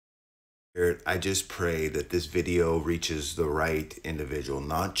Spirit, I just pray that this video reaches the right individual,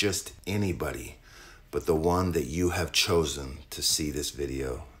 not just anybody, but the one that you have chosen to see this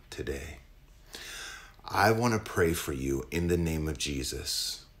video today. I want to pray for you in the name of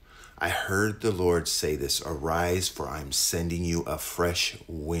Jesus. I heard the Lord say this, arise, for I'm sending you a fresh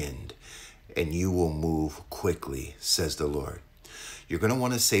wind, and you will move quickly, says the Lord. You're going to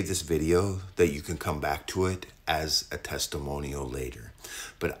want to save this video that you can come back to it as a testimonial later.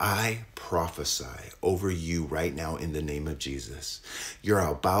 But I prophesy over you right now in the name of Jesus. You're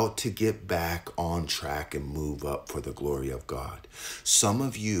about to get back on track and move up for the glory of God. Some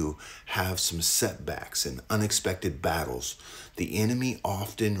of you have some setbacks and unexpected battles. The enemy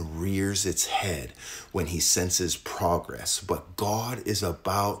often rears its head when he senses progress, but God is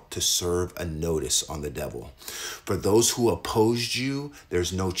about to serve a notice on the devil. For those who opposed you,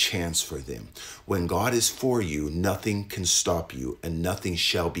 there's no chance for them. When God is for you, nothing can stop you, and nothing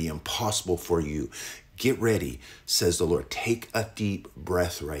shall be impossible for you. Get ready, says the Lord. Take a deep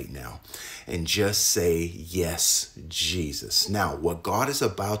breath right now and just say, yes, Jesus. Now, what God is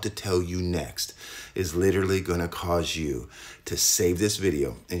about to tell you next is literally going to cause you to save this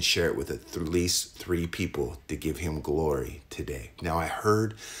video and share it with at least 3 people to give him glory today. Now, I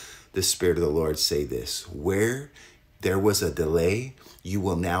heard the Spirit of the Lord say this: where there was a delay, you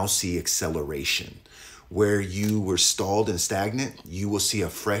will now see acceleration. Where you were stalled and stagnant, you will see a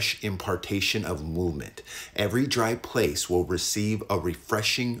fresh impartation of movement. Every dry place will receive a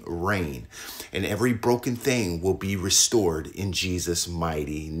refreshing rain, and every broken thing will be restored in Jesus'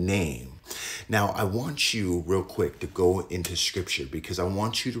 mighty name. Now, I want you real quick to go into scripture, because I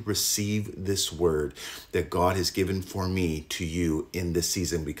want you to receive this word that God has given for me to you in this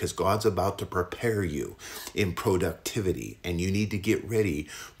season, because God's about to prepare you in productivity, and you need to get ready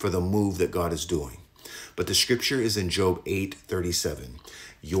for the move that God is doing. But the scripture is in Job 8:37.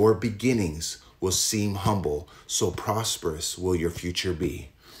 Your beginnings will seem humble, so prosperous will your future be.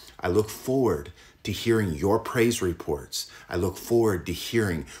 I look forward to hearing your praise reports. I look forward to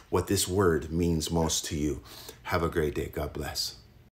hearing what this word means most to you. Have a great day. God bless.